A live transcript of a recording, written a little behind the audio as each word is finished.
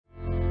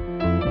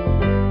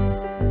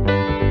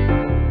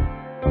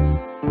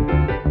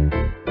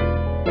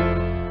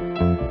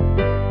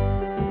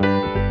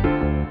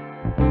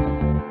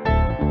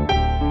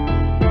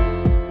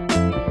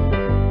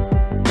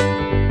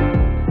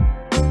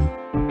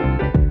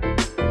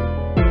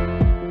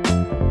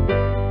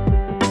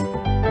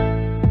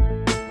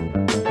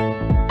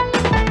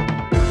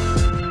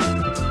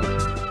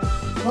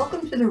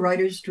the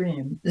Writer's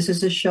Dream. This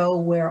is a show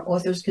where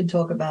authors can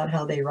talk about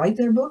how they write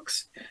their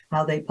books,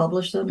 how they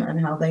publish them, and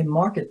how they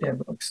market their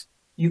books.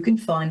 You can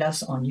find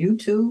us on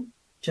YouTube.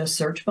 Just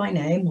search my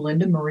name,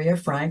 Linda Maria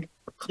Frank.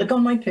 Click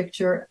on my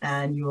picture,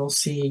 and you will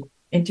see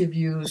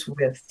interviews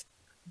with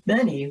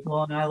many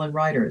Long Island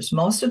writers.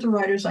 Most of the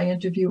writers I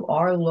interview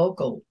are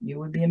local. You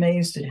would be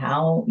amazed at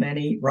how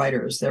many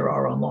writers there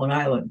are on Long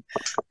Island.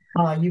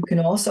 You can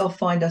also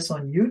find us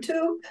on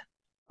YouTube.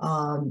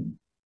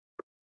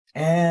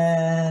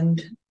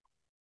 And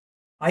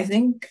I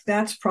think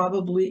that's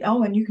probably,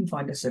 oh, and you can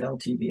find us at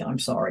LTV. I'm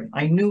sorry.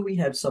 I knew we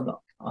had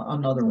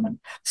another one.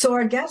 So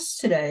our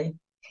guest today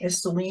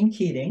is Celine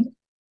Keating,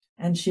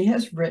 and she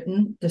has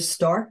written The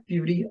Stark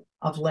Beauty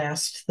of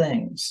Last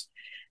Things.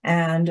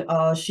 And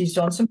she's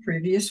done some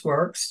previous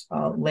works,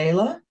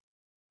 Layla,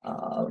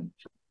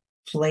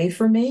 Play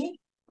for Me,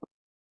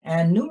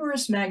 and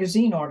numerous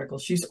magazine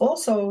articles. She's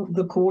also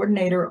the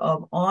coordinator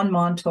of On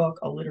Montauk,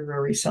 a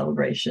literary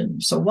celebration.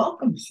 So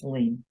welcome,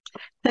 Celine.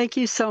 Thank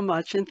you so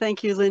much. And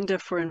thank you, Linda,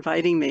 for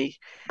inviting me.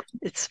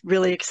 It's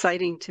really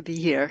exciting to be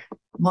here.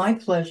 My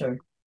pleasure.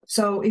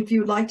 So if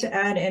you'd like to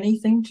add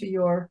anything to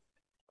your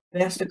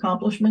vast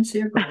accomplishments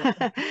here.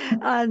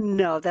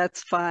 No,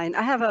 that's fine.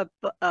 I have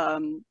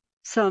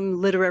some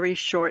literary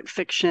short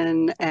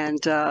fiction, and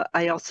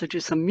I also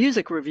do some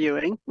music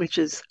reviewing, which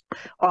is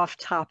off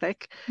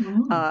topic.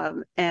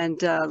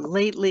 And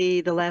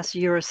lately, the last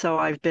year or so,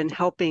 I've been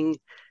helping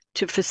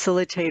to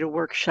facilitate a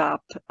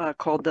workshop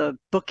called the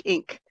Book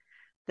Inc.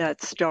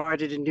 that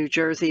started in New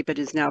Jersey, but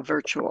is now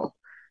virtual.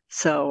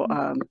 So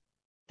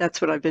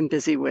that's what I've been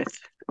busy with,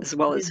 as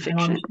well as fiction.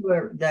 I'm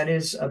sure that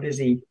is a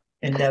busy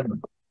endeavor.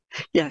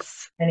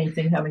 Yes.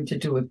 Anything having to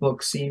do with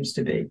books seems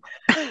to be.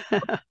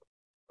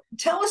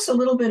 Tell us a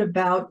little bit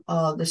about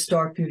The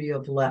Stark Beauty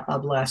of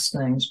Last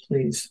Things,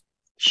 please.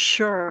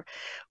 Sure.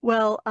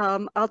 Well,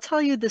 I'll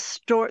tell you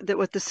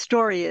what the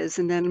story is,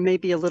 and then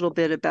maybe a little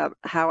bit about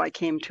how I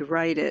came to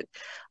write it.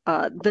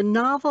 The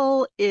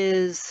novel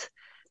is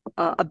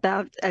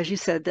about, as you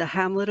said, the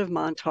hamlet of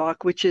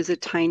Montauk, which is a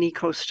tiny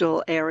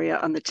coastal area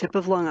on the tip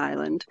of Long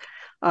Island.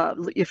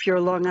 If your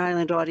Long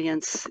Island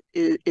audience,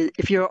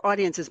 if your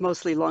audience is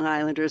mostly Long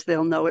Islanders,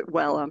 they'll know it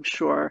well, I'm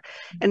sure.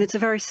 And it's a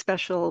very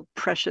special,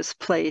 precious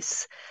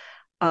place.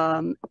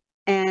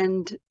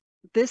 And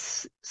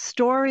this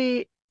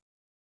story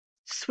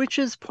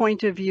switches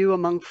point of view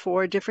among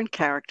 4 different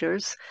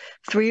characters.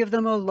 3 of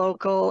them are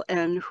local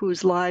and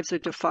whose lives are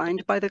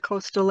defined by the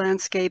coastal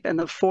landscape, and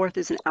the 4th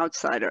is an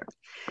outsider.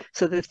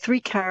 So the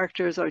 3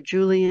 characters are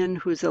Julian,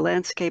 who's a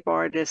landscape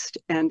artist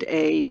and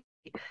a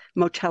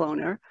motel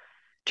owner,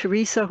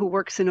 Teresa, who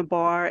works in a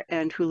bar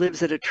and who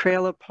lives at a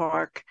trailer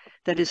park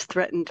that is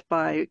threatened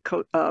by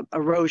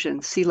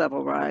erosion, sea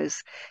level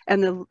rise.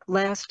 And the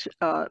last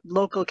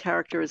local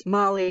character is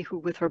Molly, who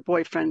with her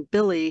boyfriend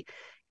Billy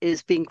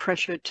is being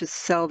pressured to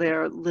sell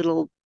their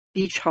little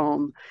beach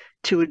home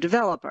to a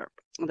developer.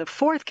 The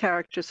 4th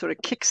character sort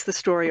of kicks the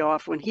story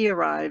off when he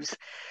arrives.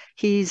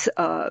 He's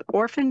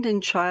orphaned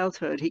in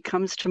childhood. He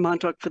comes to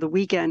Montauk for the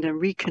weekend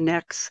and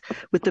reconnects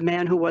with the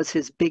man who was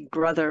his big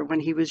brother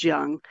when he was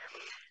young.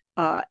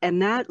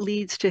 And that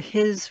leads to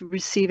his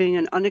receiving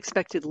an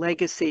unexpected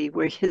legacy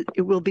where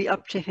it will be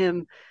up to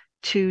him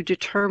to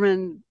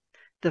determine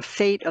the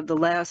fate of the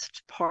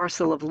last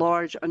parcel of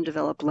large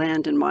undeveloped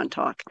land in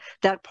Montauk.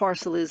 That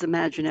parcel is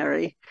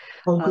imaginary.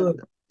 Oh, good.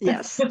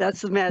 Yes,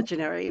 that's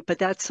imaginary, but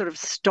that sort of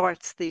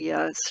starts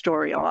the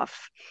story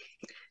off.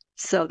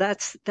 So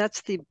that's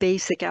the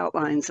basic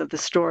outlines of the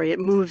story. It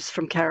moves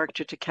from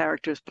character to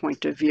character's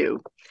point of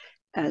view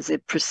as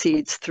it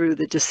proceeds through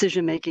the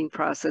decision-making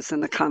process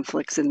and the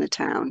conflicts in the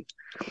town.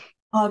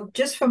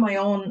 Just for my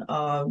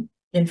own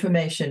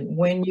information,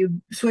 when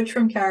you switch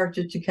from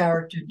character to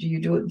character, do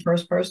you do it in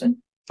first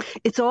person?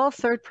 It's all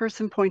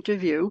third-person point of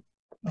view,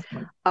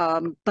 Okay.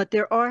 but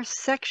there are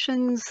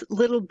sections,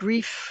 little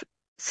brief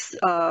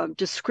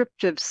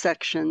descriptive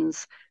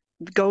sections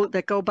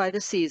that go by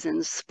the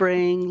seasons,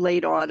 spring,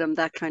 late autumn,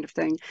 that kind of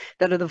thing,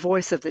 that are the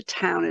voice of the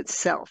town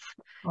itself.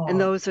 Oh. And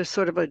those are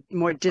sort of a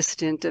more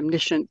distant,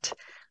 omniscient,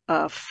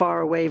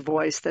 far away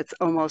voice that's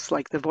almost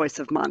like the voice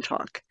of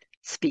Montauk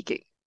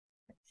speaking.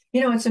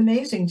 You know, it's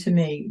amazing to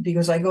me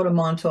because I go to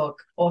Montauk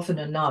often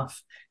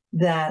enough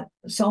that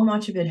so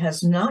much of it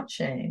has not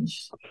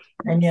changed,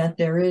 and yet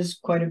there is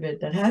quite a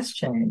bit that has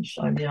changed.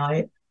 I mean,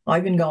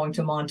 I've been going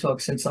to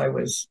Montauk since I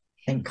was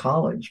in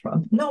college.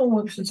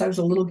 Since I was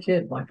a little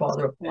kid. My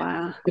father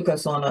took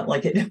us on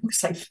it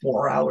was like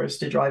 4 hours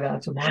to drive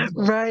out to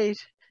Montauk. Right.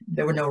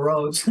 There were no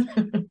roads,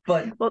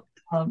 but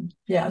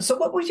yeah. So,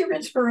 what was your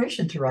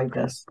inspiration to write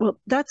this? Well,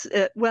 that's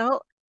it.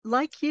 Well,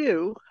 like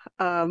you,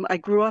 I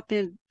grew up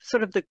in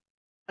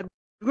I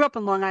grew up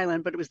on Long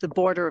Island, but it was the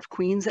border of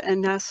Queens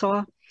and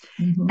Nassau.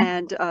 Mm-hmm.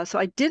 And so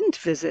I didn't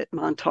visit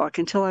Montauk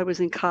until I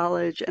was in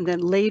college. And then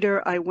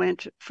later I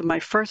went for my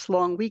first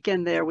long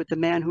weekend there with the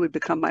man who would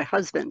become my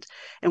husband.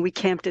 And we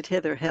camped at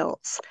Hither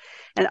Hills.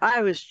 And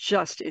I was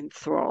just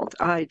enthralled.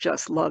 I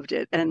just loved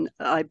it. And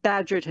I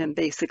badgered him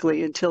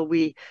basically until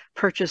we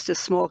purchased a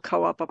small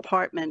co-op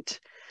apartment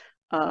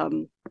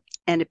and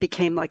it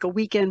became like a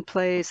weekend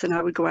place, and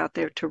I would go out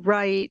there to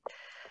write.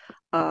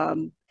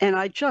 And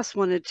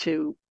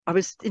I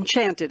was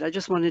enchanted. I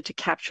just wanted to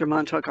capture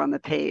Montauk on the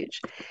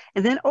page.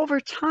 And then over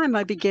time,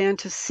 I began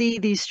to see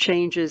these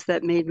changes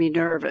that made me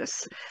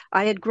nervous.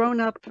 I had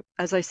grown up,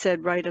 as I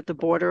said, right at the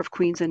border of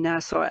Queens and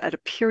Nassau at a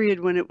period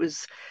when it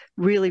was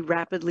really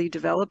rapidly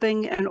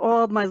developing. And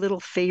all my little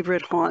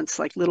favorite haunts,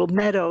 like little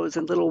meadows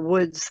and little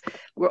woods,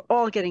 were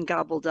all getting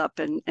gobbled up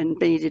and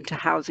made into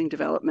housing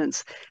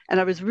developments. And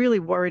I was really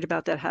worried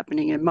about that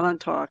happening in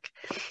Montauk.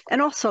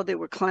 And also there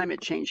were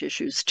climate change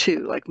issues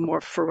too, like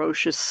more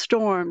ferocious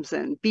storms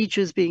and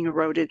beaches being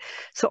eroded.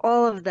 So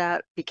all of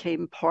that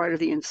became part of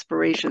the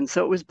inspiration.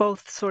 So it was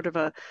both sort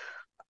of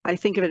I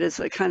think of it as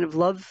a kind of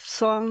love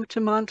song to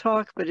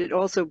Montauk, but it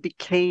also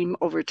became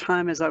over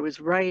time as I was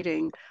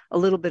writing a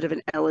little bit of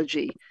an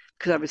elegy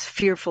because I was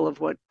fearful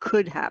of what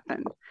could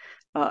happen.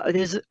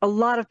 There's a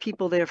lot of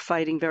people there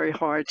fighting very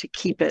hard to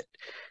keep it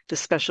the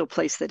special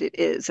place that it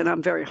is. And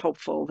I'm very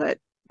hopeful that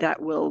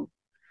that will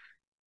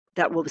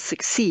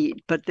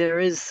succeed, but there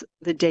is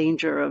the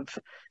danger of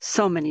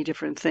so many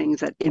different things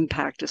that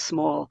impact a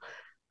small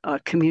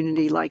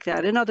community like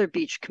that, and other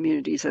beach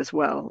communities as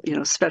well,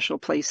 special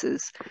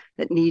places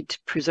that need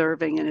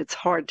preserving, and it's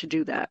hard to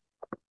do that.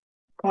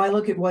 I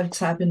look at what's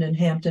happened in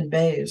Hampton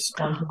Bays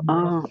on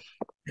Oh,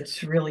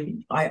 it's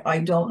really, I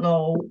don't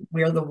know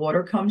where the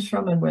water comes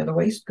from and where the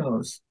waste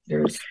goes.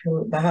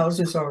 The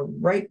houses are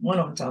right one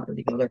on top of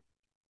the other.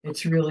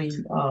 It's really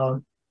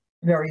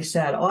very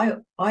sad.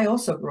 I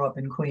also grew up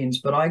in Queens,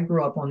 but I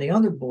grew up on the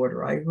other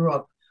border. I grew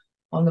up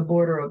on the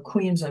border of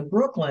Queens and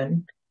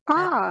Brooklyn.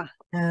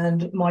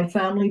 And my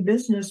family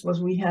business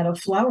was we had a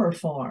flower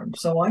farm.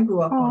 So I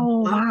grew up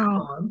on a flower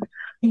farm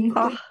in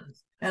Queens.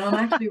 And I'm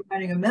actually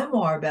writing a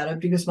memoir about it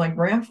because my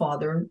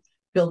grandfather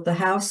built the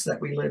house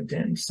that we lived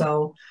in.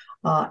 So,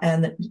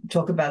 and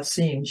talk about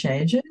seeing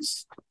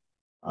changes.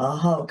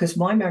 Because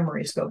my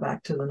memories go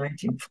back to the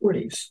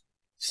 1940s.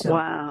 So,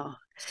 wow.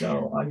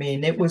 So, I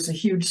mean, it was a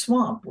huge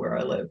swamp where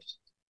I lived.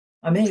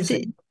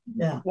 Amazing.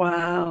 Yeah.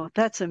 Wow.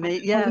 That's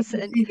amazing. Yes.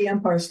 And see the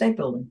Empire State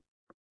Building.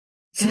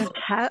 So,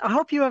 I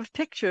hope you have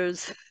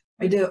pictures.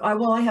 I do.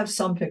 I have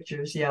some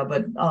pictures, yeah,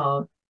 but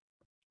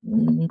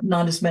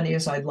not as many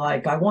as I'd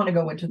like. I want to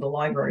go into the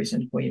libraries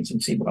in Queens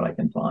and see what I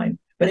can find.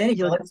 But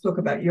anyway, let's talk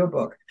about your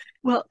book.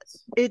 Well,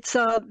 it's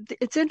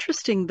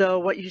interesting though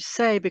what you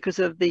say because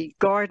of the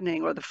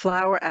gardening or the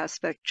flower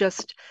aspect.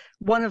 Just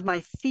one of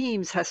my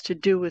themes has to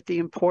do with the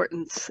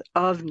importance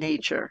of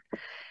nature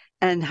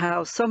and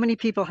how so many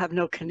people have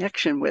no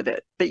connection with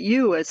it. But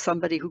you, as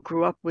somebody who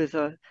grew up with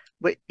a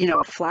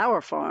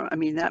flower farm, I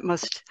mean, that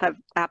must have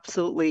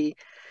absolutely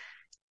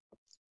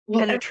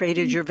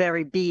penetrated your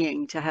very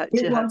being to have.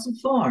 It was a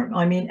farm.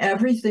 I mean,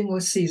 everything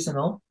was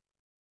seasonal.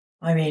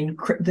 I mean,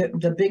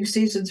 the big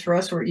seasons for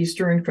us were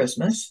Easter and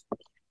Christmas,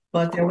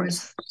 but there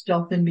was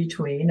stuff in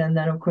between. And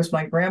then, of course,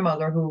 my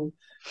grandmother, who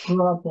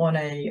grew up on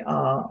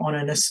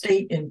an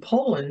estate in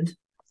Poland,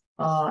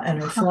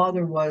 and her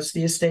father was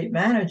the estate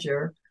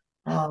manager.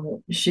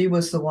 She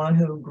was the one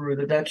who grew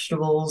the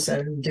vegetables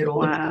and did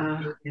all the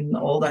cooking and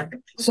all that.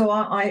 So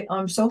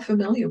I'm so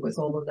familiar with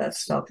all of that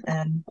stuff,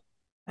 and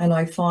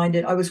I find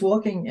it. I was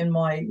walking in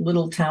my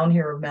little town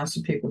here of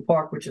Massapequa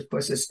Park, which of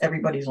course is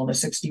everybody's on a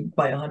 60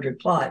 by 100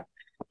 plot.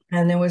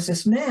 And there was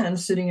this man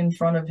sitting in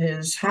front of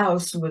his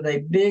house with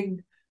a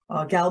big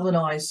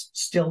galvanized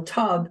steel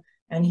tub,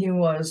 and he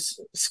was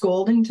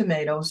scalding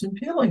tomatoes and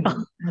peeling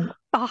them. And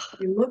I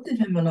looked at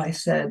him and I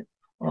said,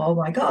 oh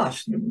my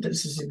gosh,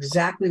 this is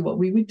exactly what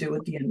we would do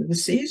at the end of the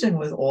season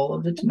with all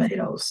of the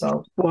tomatoes.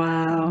 So,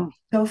 wow.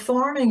 So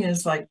farming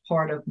is like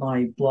part of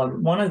my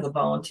blood. One of the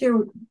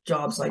volunteer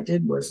jobs I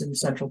did was in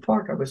Central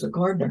Park. I was a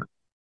gardener.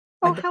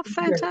 Oh, how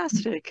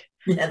fantastic.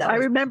 Yeah, I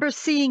remember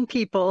seeing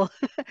people.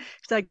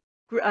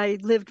 I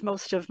lived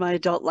most of my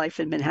adult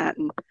life in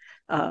Manhattan.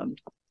 And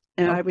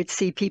I would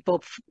see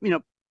people,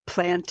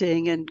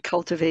 planting and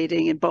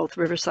cultivating in both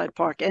Riverside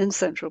Park and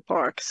Central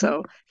Park.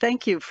 So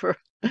thank you for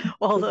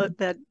all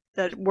that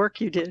work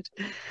you did.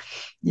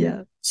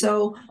 Yeah.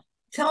 So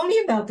tell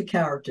me about the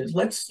characters.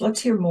 Let's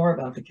hear more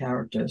about the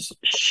characters.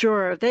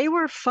 Sure. They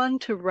were fun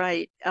to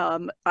write.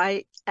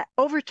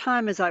 Over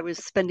time, as I was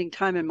spending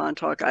time in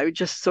Montauk, I would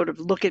just sort of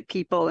look at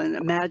people and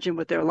imagine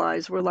what their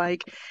lives were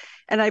like.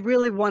 And I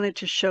really wanted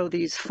to show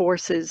these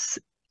forces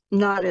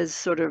not as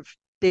sort of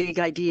big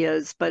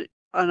ideas, but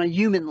on a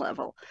human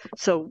level.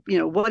 So,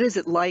 what is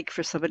it like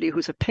for somebody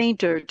who's a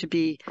painter to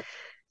be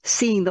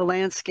seeing the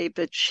landscape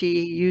that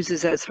she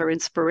uses as her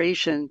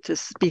inspiration to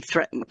be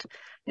threatened?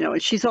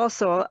 And she's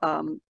also,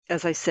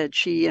 as I said,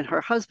 she and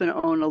her husband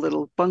own a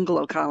little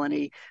bungalow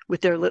colony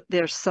with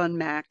their son,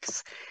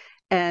 Max.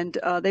 And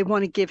they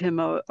want to give him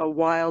a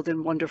wild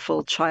and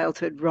wonderful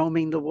childhood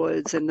roaming the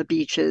woods and the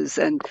beaches.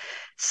 And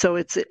so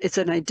it's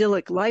an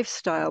idyllic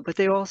lifestyle, but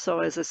they also,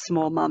 as a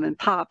small mom and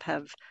pop,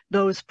 have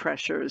those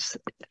pressures.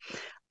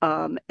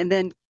 And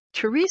then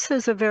Teresa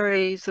is a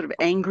very sort of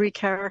angry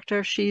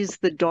character. She's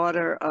the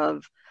daughter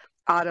of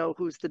Otto,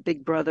 who's the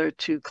big brother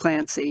to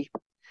Clancy.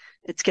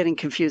 It's getting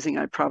confusing,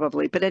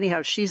 but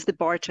anyhow, she's the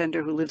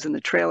bartender who lives in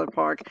the trailer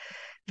park,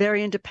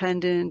 very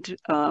independent,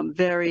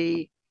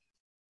 very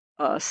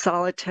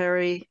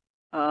solitary,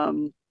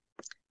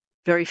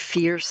 very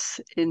fierce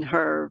in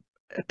her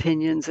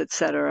opinions,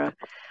 etc.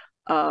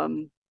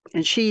 And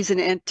she's an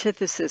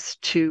antithesis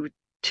to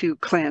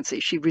Clancy.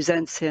 She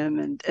resents him,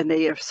 and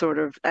they are sort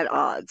of at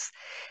odds.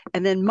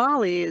 And then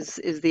Molly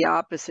is the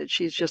opposite.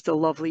 She's just a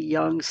lovely,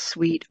 young,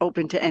 sweet,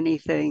 open to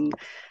anything,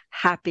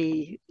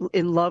 happy,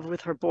 in love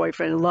with her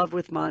boyfriend, in love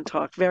with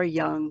Montauk, very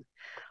young,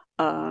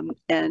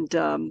 and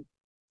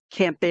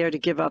can't bear to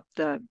give up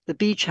the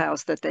beach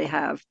house that they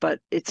have. But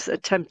it's a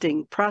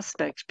tempting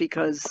prospect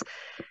because,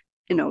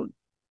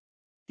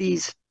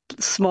 these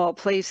small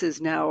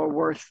places now are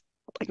worth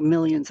like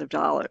millions of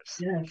dollars.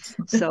 Yes.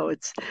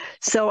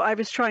 So I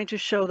was trying to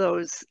show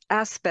those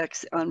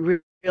aspects on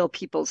real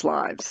people's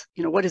lives.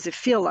 What does it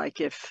feel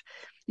like if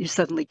you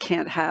suddenly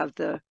can't have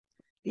the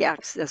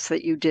access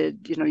that you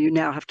did? You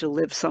now have to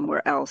live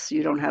somewhere else.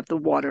 You don't have the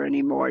water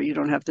anymore. You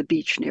don't have the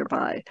beach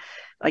nearby.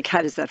 Like,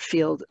 how does that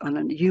feel on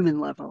a human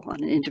level,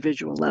 on an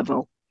individual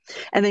level?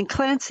 And then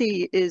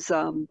Clancy is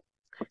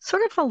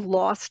sort of a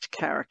lost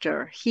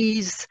character.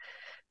 He's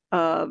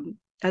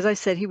as I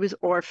said, he was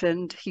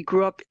orphaned. He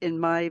grew up in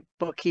my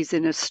book. He's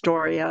in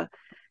Astoria,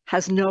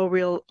 has no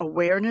real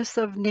awareness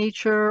of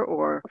nature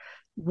or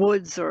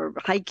woods or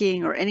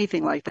hiking or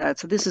anything like that.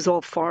 So this is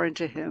all foreign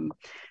to him.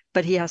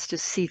 But he has to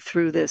see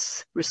through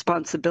this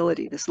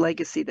responsibility, this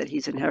legacy that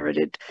he's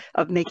inherited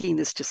of making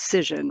this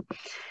decision.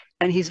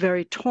 And he's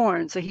very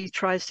torn. So he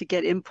tries to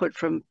get input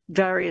from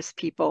various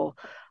people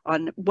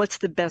on what's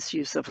the best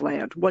use of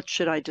land. What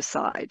should I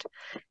decide?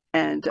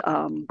 And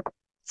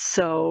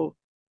so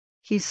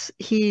he's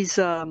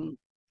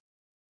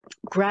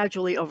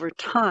gradually over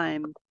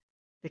time,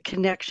 the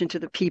connection to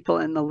the people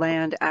and the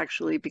land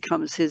actually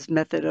becomes his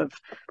method of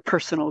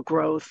personal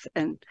growth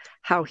and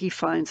how he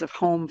finds a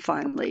home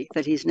finally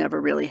that he's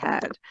never really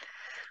had.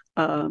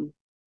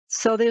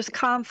 So there's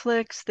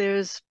conflicts,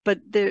 but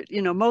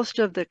most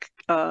of the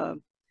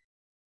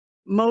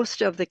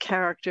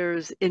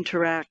characters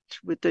interact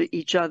with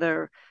each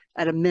other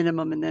at a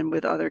minimum, and then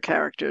with other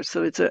characters.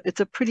 So it's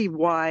a pretty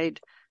wide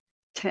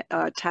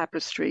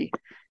tapestry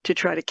to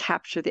try to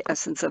capture the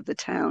essence of the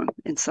town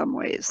in some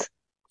ways.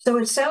 So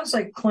it sounds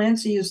like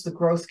Clancy is the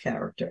growth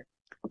character.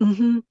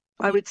 Mm-hmm.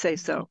 I would say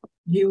so.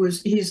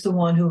 He's the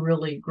one who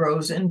really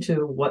grows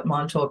into what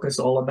Montauk is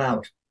all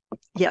about.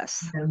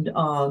 Yes. And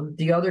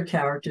the other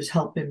characters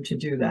help him to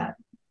do that.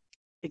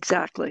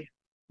 Exactly.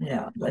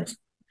 Yeah.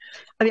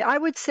 I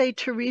would say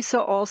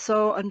Teresa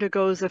also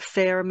undergoes a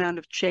fair amount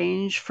of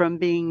change from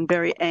being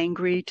very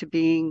angry to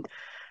being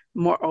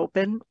more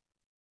open.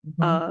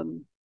 Mm-hmm.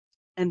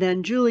 And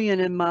then Julian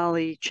and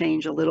Molly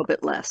change a little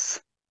bit less.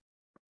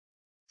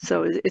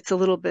 So it's a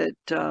little bit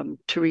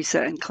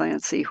Teresa and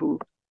Clancy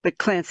but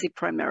Clancy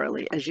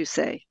primarily, as you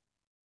say.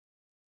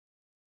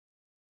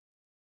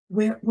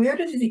 Where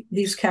do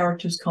these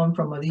characters come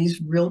from? Are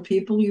these real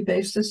people you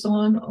based this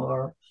on,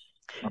 or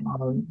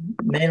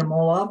made them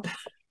all up?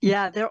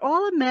 Yeah, they're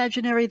all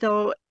imaginary,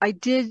 though.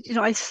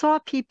 I saw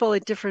people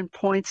at different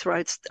points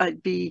where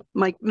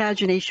my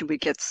imagination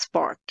would get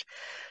sparked.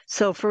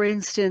 So, for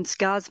instance,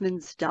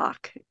 Gosman's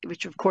Dock,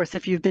 which, of course,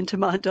 if you've been to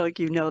Montauk,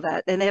 you know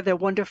that. And they have their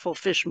wonderful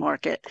fish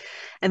market.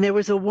 And there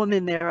was a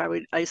woman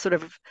there. I sort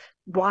of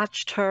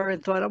watched her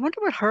and thought, I wonder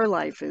what her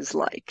life is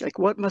like. Like,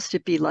 what must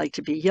it be like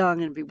to be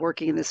young and be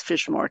working in this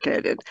fish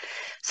market? And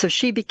so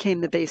she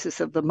became the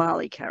basis of the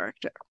Molly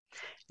character.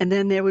 And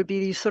then there would be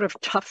these sort of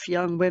tough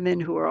young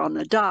women who are on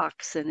the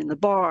docks and in the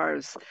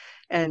bars.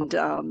 And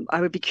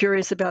I would be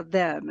curious about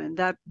them. And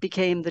that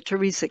became the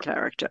Teresa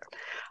character.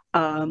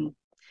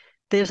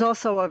 There's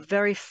also a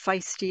very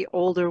feisty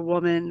older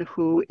woman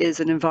who is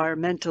an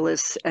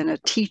environmentalist and a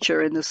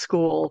teacher in the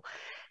school.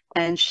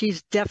 And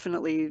she's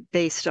definitely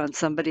based on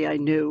somebody I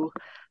knew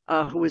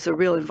who was a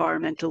real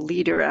environmental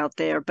leader out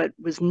there, but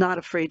was not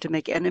afraid to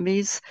make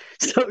enemies.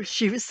 So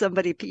she was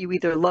somebody you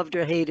either loved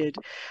or hated.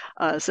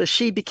 So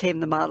she became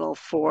the model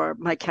for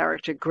my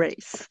character,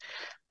 Grace.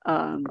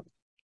 And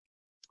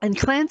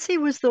Clancy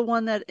was the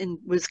one that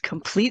was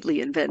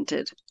completely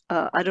invented.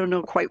 I don't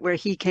know quite where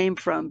he came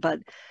from, but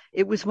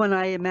it was when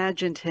I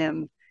imagined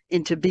him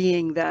into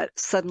being that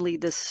suddenly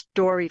the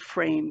story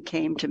frame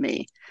came to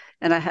me.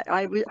 And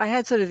I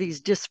had sort of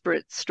these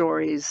disparate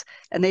stories,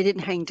 and they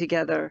didn't hang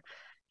together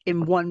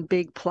in one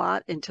big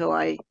plot until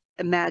I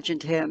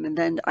imagined him. And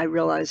then I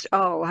realized,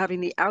 having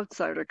the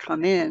outsider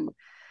come in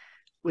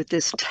with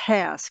this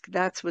task,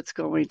 that's what's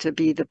going to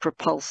be the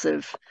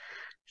propulsive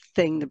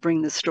thing to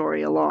bring the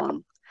story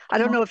along. I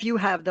don't know if you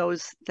have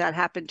those that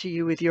happen to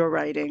you with your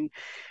writing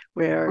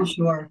where... Oh,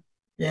 sure.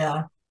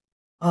 Yeah.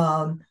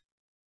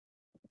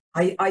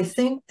 I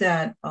think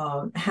that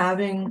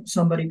having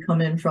somebody come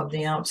in from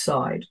the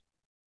outside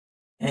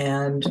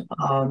and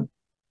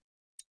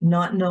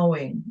not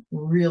knowing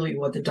really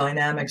what the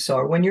dynamics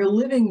are. When you're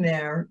living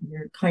there,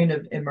 you're kind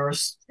of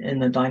immersed in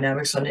the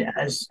dynamics. And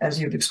as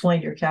you've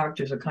explained, your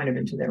characters are kind of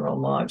into their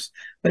own lives.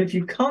 But if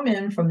you come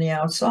in from the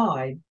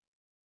outside,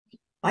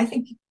 I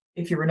think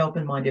if you're an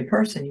open-minded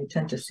person, you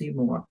tend to see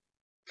more.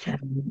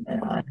 And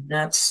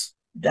that's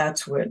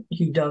what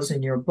he does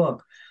in your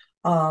book.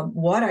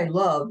 What I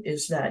love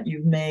is that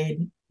you've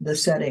made the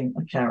setting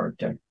a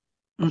character.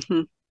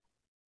 Mm-hmm.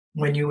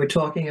 When you were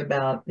talking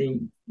about the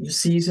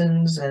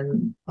seasons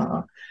and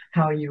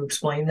how you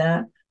explain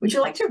that, would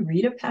you like to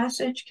read a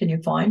passage? Can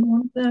you find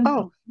one of them?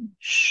 Oh,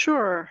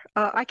 sure.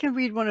 I can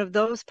read one of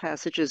those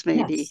passages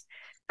maybe Yes,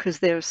 because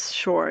they're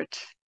short.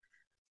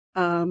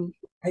 Um,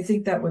 I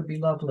think that would be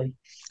lovely.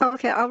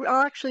 okay, I'll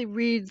actually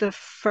read the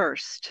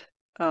first.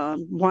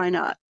 Why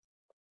not?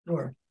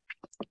 Sure.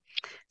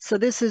 So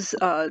this is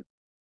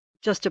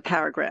just a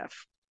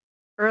paragraph.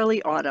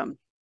 Early autumn.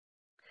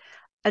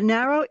 A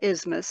narrow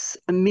isthmus,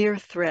 a mere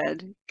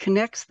thread,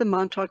 connects the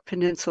Montauk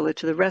Peninsula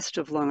to the rest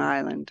of Long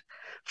Island,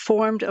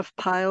 formed of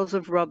piles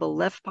of rubble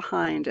left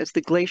behind as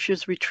the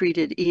glaciers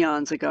retreated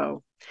eons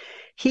ago.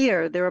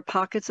 Here, there are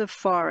pockets of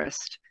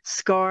forest,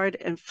 scarred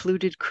and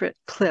fluted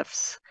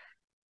cliffs.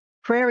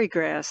 Prairie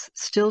grass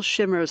still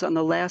shimmers on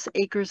the last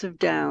acres of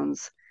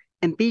downs,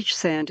 and beach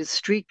sand is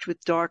streaked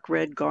with dark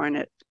red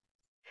garnet.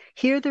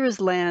 Here there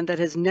is land that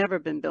has never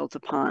been built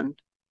upon,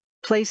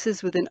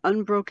 places with an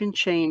unbroken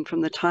chain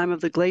from the time of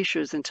the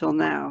glaciers until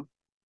now.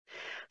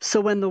 So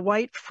when the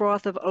white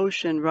froth of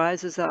ocean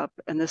rises up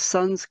and the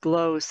sun's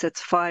glow sets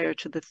fire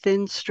to the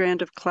thin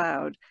strand of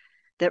cloud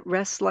that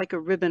rests like a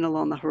ribbon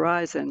along the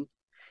horizon,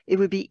 it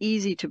would be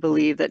easy to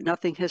believe that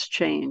nothing has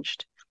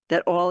changed,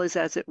 that all is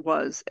as it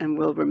was and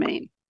will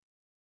remain.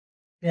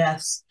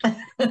 Yes.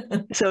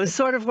 So it's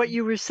sort of what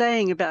you were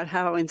saying about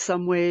how in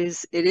some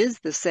ways it is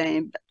the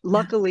same.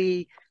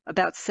 Luckily,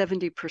 about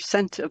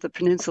 70% of the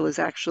peninsula is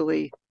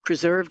actually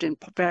preserved in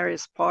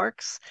various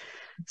parks.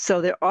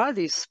 So there are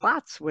these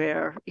spots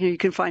where you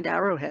can find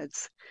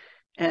arrowheads,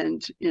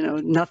 and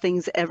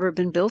nothing's ever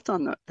been built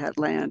on that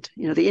land.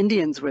 The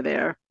Indians were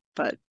there,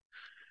 but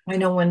I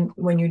know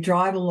when you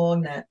drive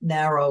along that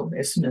narrow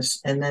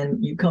isthmus and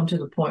then you come to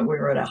the point where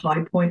you're at a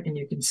high point and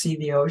you can see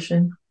the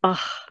ocean.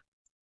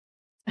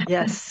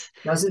 Yes.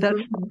 Does it?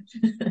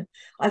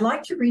 I'd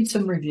like to read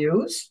some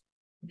reviews,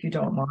 if you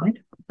don't mind.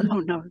 Oh,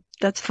 no,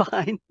 that's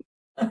fine.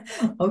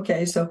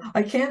 Okay, so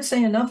I can't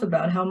say enough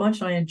about how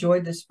much I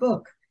enjoyed this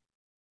book.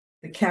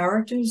 The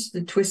characters,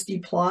 the twisty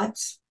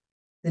plots,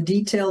 the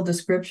detailed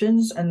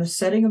descriptions, and the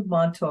setting of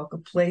Montauk, a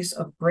place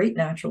of great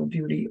natural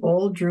beauty,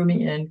 all drew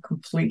me in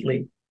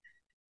completely.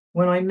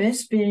 When I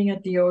miss being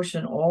at the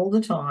ocean all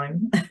the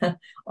time,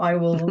 I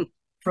will,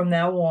 from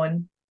now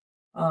on,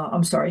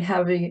 from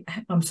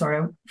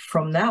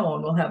now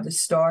on, we'll have the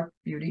stark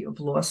beauty of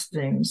lost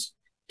things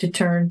to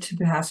turn to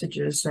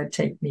passages that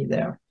take me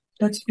there.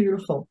 That's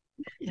beautiful.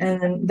 Yeah.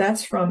 And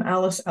that's from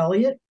Alice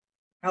Elliott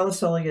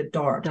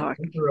Dark, Dark.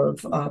 author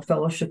of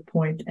Fellowship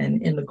Point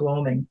and In the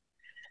Gloaming.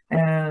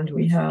 And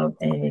we have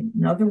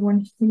another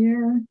one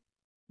here.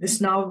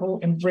 This novel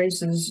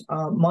embraces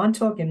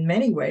Montauk in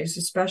many ways,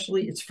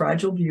 especially its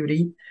fragile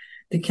beauty.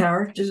 The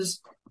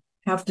characters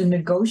have to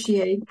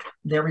negotiate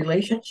their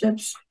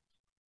relationships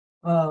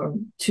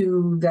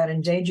to that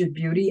endangered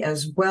beauty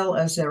as well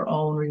as their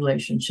own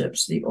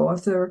relationships. The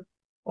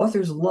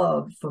author's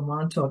love for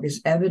Montauk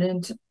is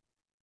evident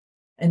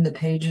in the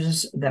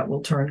pages that will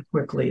turn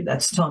quickly.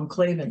 That's Tom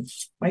Clavin.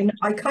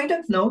 I kind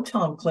of know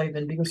Tom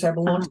Clavin because I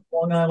belong to the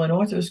Long Island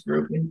Authors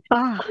Group, and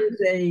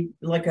he's a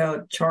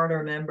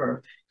charter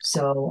member.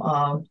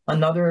 So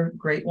another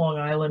great Long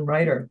Island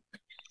writer.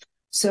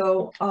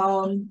 So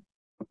tell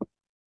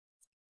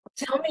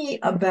me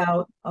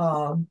about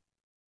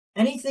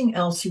anything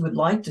else you would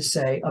like to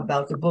say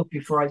about the book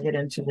before I get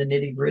into the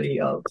nitty-gritty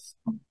of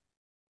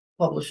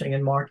publishing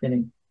and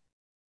marketing.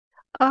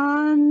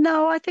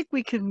 No, I think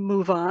we can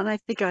move on. I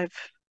think I've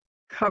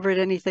covered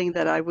anything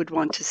that I would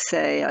want to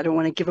say. I don't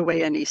want to give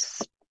away any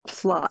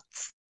plot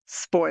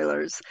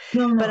spoilers.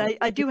 No. But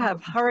I do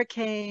have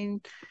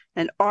hurricane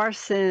and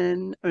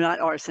arson, or not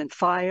arson,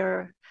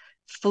 fire,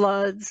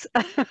 floods.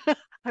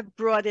 I've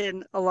brought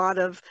in a lot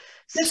of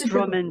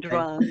strum and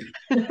drum.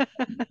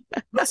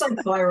 That's on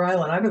Fire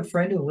Island. I have a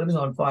friend who lives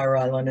on Fire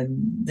Island,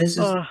 and this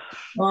is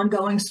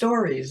ongoing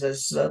stories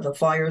as the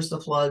fires,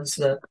 the floods,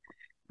 the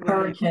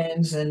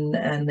hurricanes, and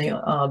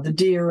the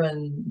deer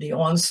and the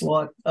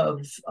onslaught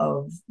of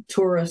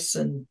tourists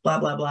and blah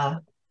blah blah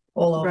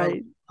all over.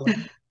 Right.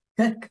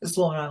 Because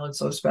Long Island's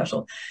so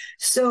special.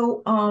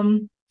 So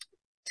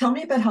tell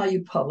me about how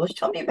you publish.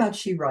 Tell me about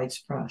She Writes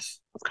Press.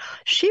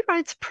 She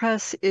Writes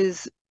Press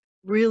is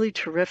really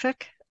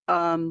terrific.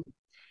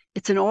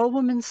 It's an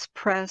all-women's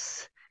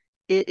press.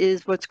 It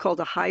is what's called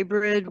a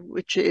hybrid,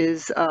 which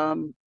is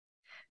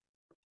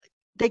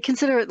they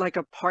consider it like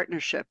a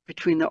partnership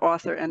between the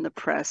author and the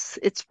press.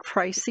 It's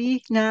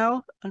pricey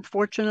now,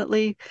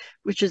 unfortunately,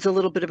 which is a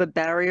little bit of a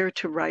barrier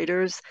to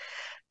writers.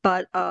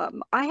 But I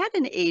had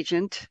an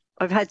agent.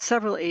 I've had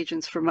several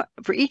agents for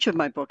each of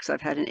my books.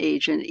 I've had an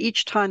agent.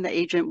 Each time the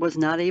agent was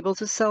not able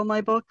to sell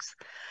my books.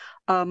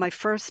 My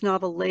first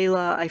novel,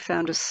 Layla, I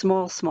found a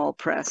small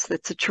press.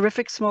 It's a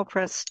terrific small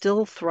press,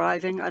 still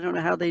thriving. I don't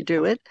know how they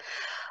do it,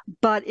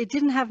 but it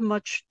didn't have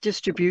much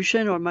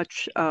distribution or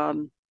much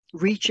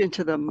reach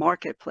into the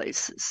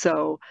marketplace.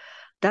 So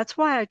that's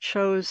why I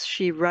chose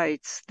She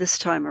Writes this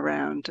time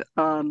around,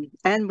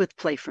 and with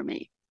Play for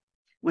Me.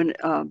 When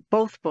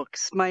both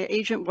books, my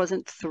agent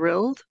wasn't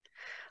thrilled.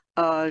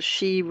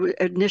 She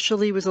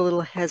initially was a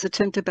little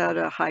hesitant about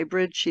a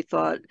hybrid. She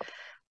thought,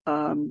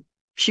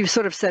 she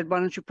sort of said, why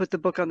don't you put the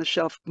book on the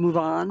shelf, move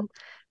on?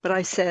 But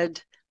I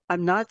said,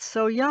 I'm not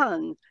so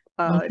young.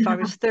 If I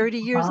was 30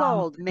 years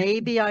old,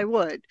 maybe I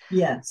would.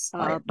 Yes,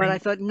 But I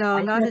thought, no,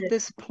 I not get at it.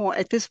 this point.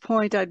 At this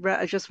point,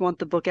 I just want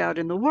the book out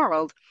in the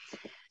world.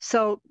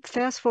 So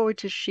fast forward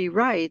to She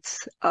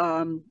Writes.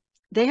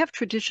 They have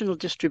traditional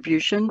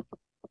distribution,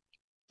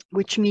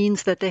 which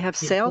means that they have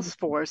sales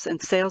force and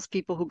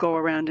salespeople who go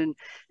around and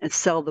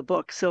sell the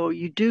book. So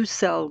you do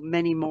sell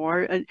many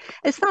more. And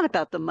it's not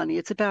about the money.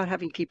 It's about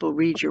having people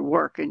read your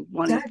work and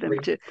wanting them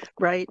to,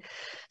 right?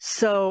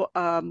 So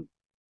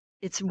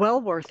it's well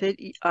worth it.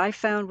 I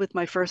found with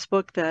my first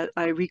book that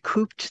I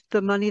recouped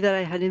the money that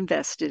I had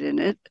invested in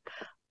it.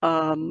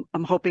 I'm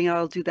hoping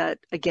I'll do that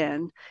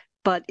again.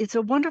 But it's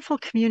a wonderful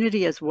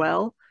community as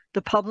well.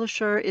 The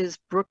publisher is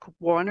Brooke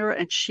Warner,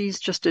 and she's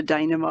just a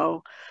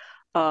dynamo.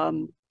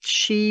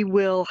 She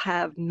will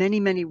have many,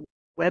 many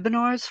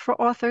webinars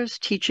for authors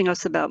teaching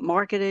us about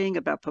marketing,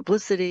 about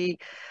publicity.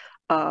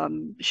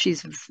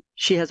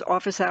 She has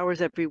office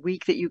hours every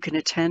week that you can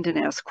attend and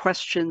ask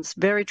questions,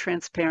 very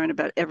transparent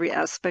about every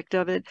aspect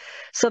of it.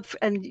 So,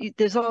 and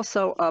there's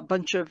also a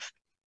bunch of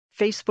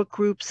Facebook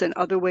groups and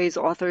other ways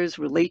authors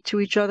relate to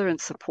each other and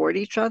support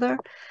each other.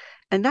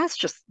 And that's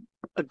just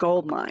a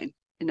gold mine.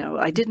 You know,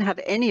 I didn't have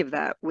any of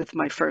that with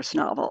my first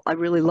novel. I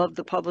really loved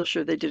the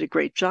publisher. They did a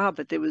great job,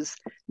 but there was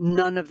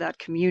none of that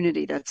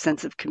community, that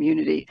sense of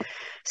community.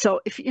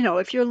 So if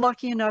you're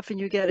lucky enough and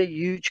you get a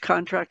huge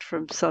contract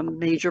from some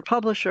major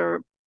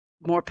publisher,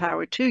 more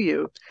power to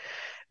you.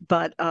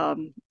 But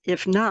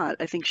if not,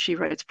 I think She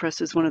Writes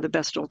Press is one of the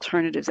best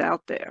alternatives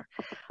out there,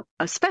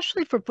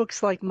 especially for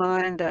books like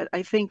mine that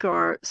I think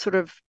are sort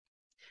of,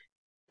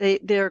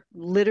 they're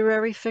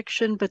literary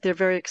fiction, but they're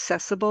very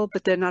accessible,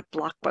 but they're not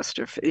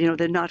blockbuster.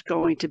 They're not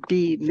going to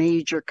be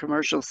major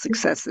commercial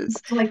successes.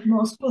 It's like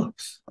most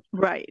books.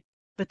 Right.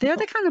 But they're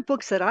the kind of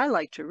books that I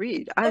like to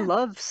read. I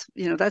love,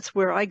 that's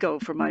where I go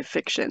for my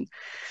fiction.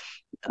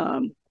 I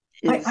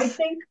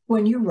think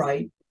when you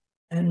write,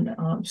 and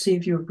see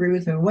if you agree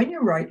with me, when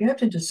you write, you have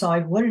to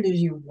decide what it is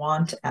you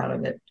want out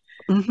of it.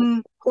 Mm-hmm.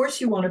 Of course,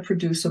 you want to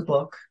produce a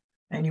book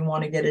and you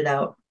want to get it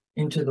out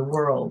into the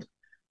world,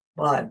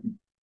 but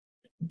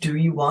do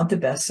you want the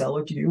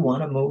bestseller? Do you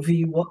want a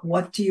movie?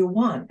 What do you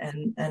want?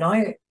 And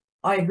I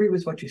agree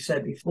with what you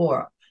said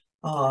before.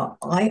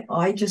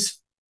 I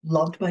just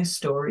loved my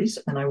stories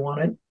and I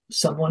wanted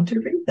someone to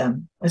read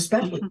them,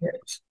 especially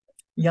kids,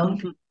 young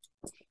people,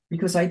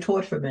 because I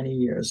taught for many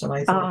years and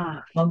I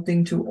thought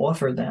something to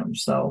offer them.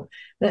 So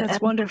that's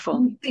wonderful.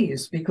 I'm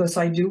pleased because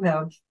I do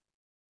have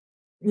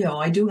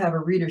a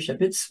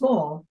readership. It's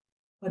small,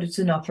 but it's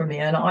enough for me.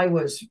 And I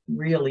was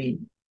really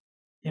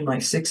in my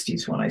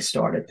 60s when I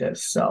started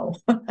this. So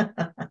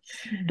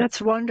that's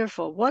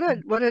wonderful. What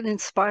an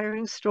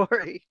inspiring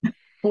story.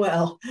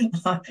 Well,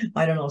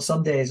 I don't know.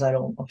 Some days I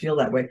don't feel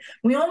that way.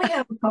 We only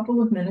have a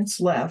couple of minutes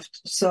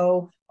left.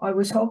 So I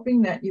was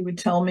hoping that you would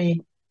tell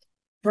me,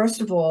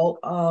 first of all,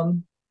 a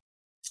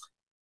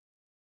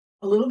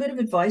little bit of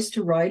advice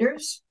to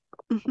writers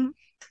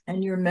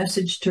and your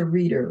message to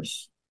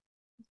readers.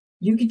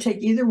 You can take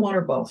either one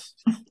or both.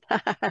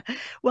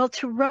 Well,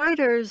 to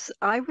writers,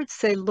 I would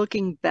say,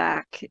 looking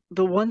back,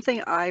 the one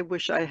thing I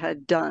wish I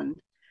had done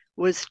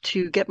was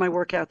to get my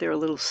work out there a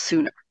little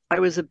sooner. I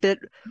was a bit,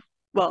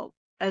 well,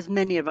 as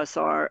many of us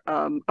are,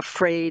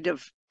 afraid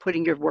of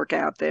putting your work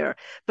out there,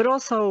 but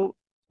also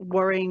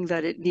worrying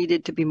that it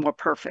needed to be more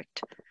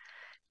perfect.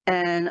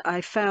 And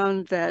I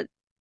found that,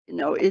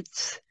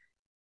 it's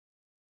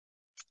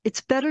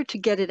better to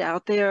get it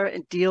out there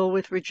and deal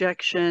with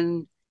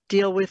rejection,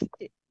 deal with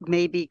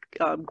maybe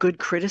good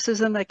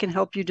criticism that can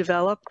help you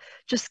develop.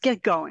 Just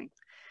get going.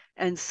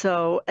 And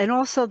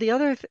also the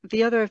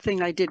other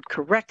thing I did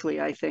correctly,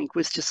 I think,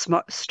 was to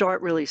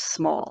start really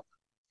small.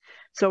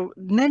 So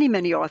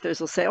many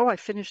authors will say, "Oh, I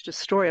finished a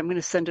story. I'm going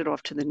to send it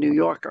off to the New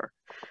Yorker."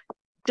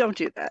 Don't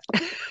do that.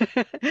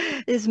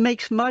 It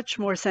makes much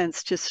more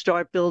sense to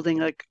start building,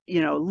 like,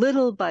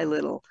 little by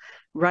little.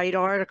 Write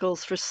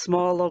articles for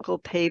small local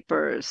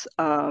papers.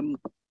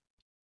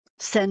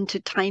 Send to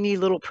tiny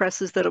little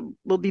presses that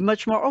will be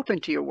much more open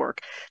to your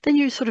work. Then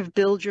you sort of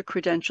build your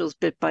credentials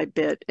bit by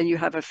bit and you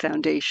have a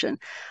foundation.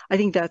 I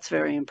think that's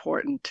very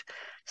important.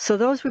 So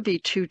those would be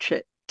two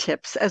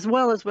tips, as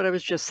well as what I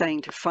was just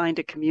saying, to find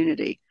a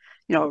community,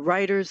 a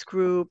writers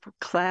group,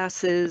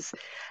 classes.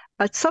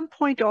 At some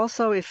point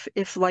also,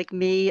 if like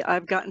me,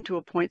 I've gotten to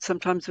a point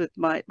sometimes with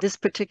this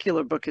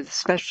particular book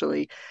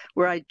especially,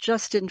 where I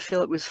just didn't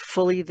feel it was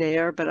fully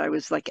there, but I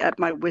was like at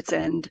my wit's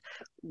end.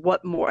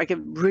 What more? I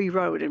could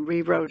rewrote and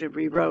rewrote and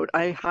rewrote.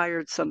 I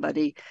hired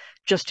somebody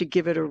just to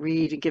give it a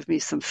read and give me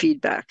some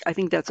feedback. I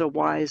think that's a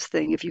wise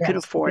thing if you can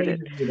Yes, the afford it.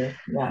 beta reader.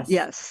 Yes.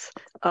 Yes,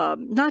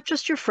 not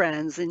just your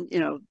friends and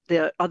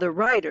the other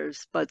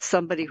writers, but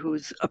somebody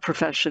who's a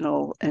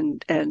professional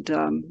and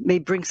may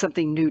bring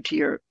something new to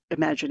your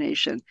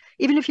imagination.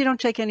 Even if you don't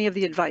take any of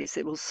the advice,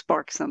 it will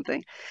spark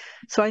something.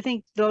 So I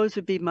think those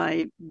would be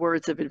my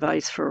words of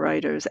advice for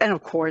writers. And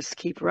of course,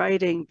 keep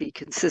writing, be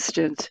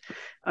consistent.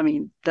 I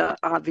mean, the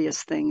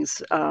obvious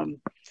things.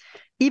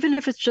 Even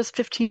if it's just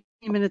 15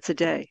 minutes a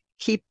day,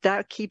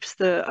 keeps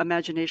the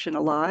imagination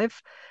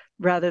alive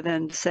rather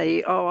than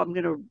say, oh, I'm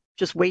going to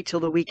just wait till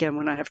the weekend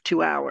when I have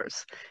 2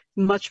 hours.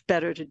 Much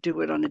better to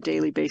do it on a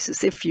daily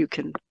basis if you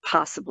can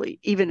possibly,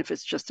 even if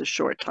it's just a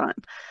short time.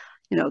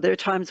 There are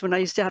times when I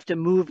used to have to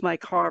move my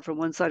car from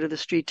one side of the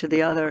street to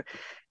the other,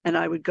 and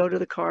I would go to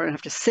the car and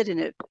have to sit in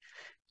it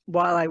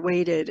while I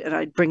waited, and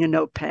I'd bring a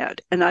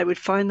notepad, and I would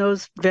find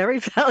those very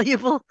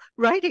valuable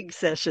writing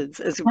sessions,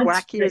 as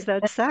That's wacky as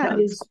great. that That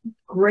sounds. is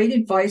great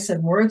advice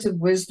and words of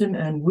wisdom.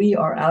 And we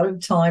are out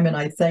of time. And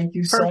I thank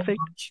you so Perfect.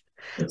 much.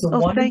 It's a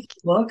Well, wonderful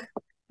book,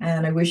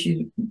 and I wish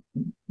you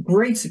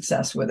great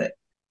success with it.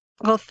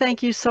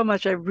 thank you so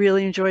much. I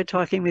really enjoyed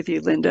talking with you,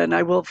 Linda, and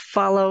I will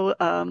follow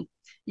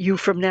you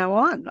from now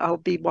on. I'll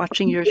be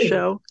watching your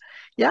show.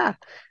 Yeah,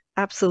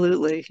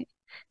 absolutely.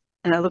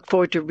 And I look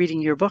forward to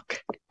reading your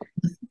book.